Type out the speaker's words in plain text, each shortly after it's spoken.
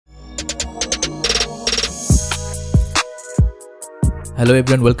Hello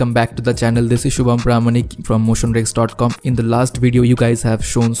everyone, welcome back to the channel. This is Shubham Pramanik from motionrex.com. In the last video you guys have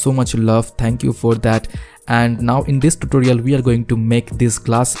shown so much love, thank you for that. And now in this tutorial we are going to make this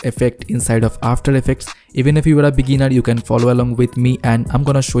glass effect inside of After Effects. Even if you are a beginner, you can follow along with me and I'm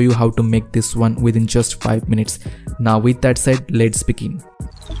gonna show you how to make this one within just 5 minutes. Now with that said, let's begin.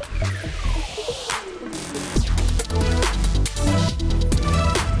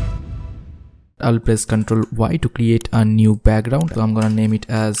 I'll press Ctrl Y to create a new background. So I'm gonna name it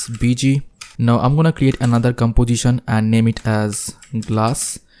as BG. Now I'm gonna create another composition and name it as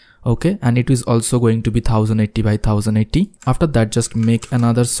glass. Okay, and it is also going to be 1080 by 1080. After that, just make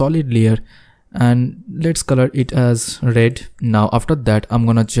another solid layer and let's color it as red. Now after that, I'm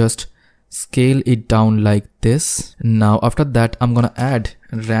gonna just scale it down like this. Now after that, I'm gonna add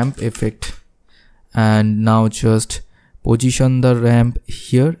ramp effect and now just position the ramp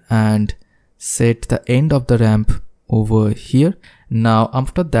here and set the end of the ramp over here. Now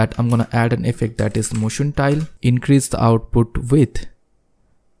after that, I'm gonna add an effect that is motion tile. Increase the output width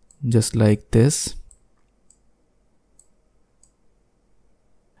just like this.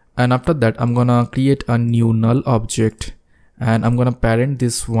 And after that, I'm gonna create a new null object and I'm gonna parent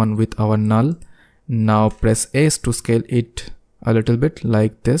this one with our null. Now press S to scale it a little bit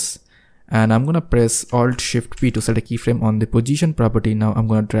like this. And I'm gonna press Alt Shift P to set a keyframe on the position property. Now I'm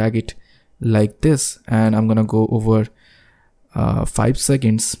gonna drag it like this and I'm gonna go over 5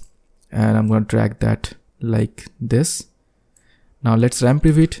 seconds and I'm gonna drag that like this. Now let's ramp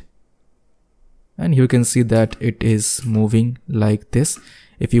preview it and you can see that it is moving like this.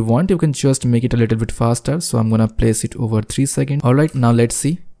 If you want, you can just make it a little bit faster, so I'm gonna place it over 3 seconds. Alright, now let's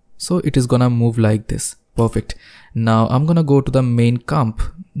see. So it is gonna move like this. Perfect. Now I'm gonna go to the main comp.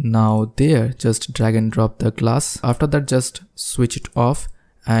 Now there, just drag and drop the glass. After that, just switch it off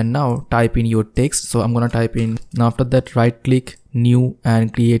and now type in your text. So I'm gonna type in. Now after that, right click, new,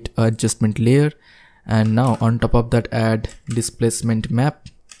 and create a adjustment layer. And now on top of that, add displacement map.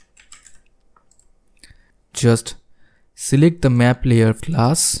 Just select the map layer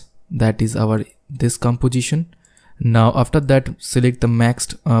glass, that is our this composition. Now after that, select the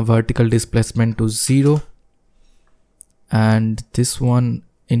maxed vertical displacement to 0 and this one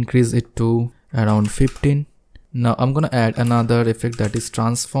increase it to around 15. Now I'm gonna add another effect that is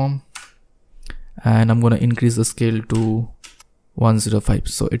transform and I'm gonna increase the scale to 105,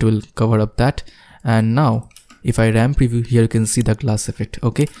 so it will cover up that. And now if I ramp preview, here you can see the glass effect.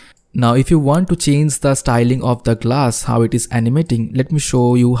 Okay, now if you want to change the styling of the glass, how it is animating, let me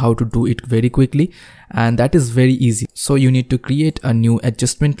show you how to do it very quickly, and that is very easy. So you need to create a new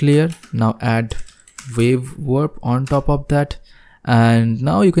adjustment layer. Now add wave warp on top of that, and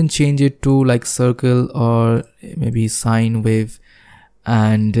now you can change it to like circle or maybe sine wave,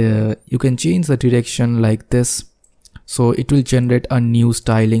 and you can change the direction like this, so it will generate a new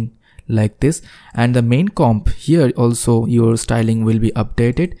styling like this. And the main comp here also, your styling will be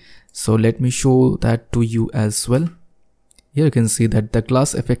updated, so let me show that to you as well. Here you can see that the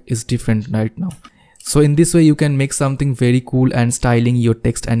glass effect is different right now. So in this way you can make something very cool and styling your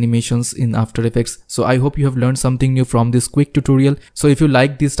text animations in After Effects. So I hope you have learned something new from this quick tutorial. So if you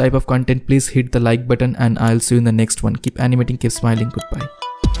like this type of content, please hit the like button and I'll see you in the next one. Keep animating, keep smiling. Goodbye.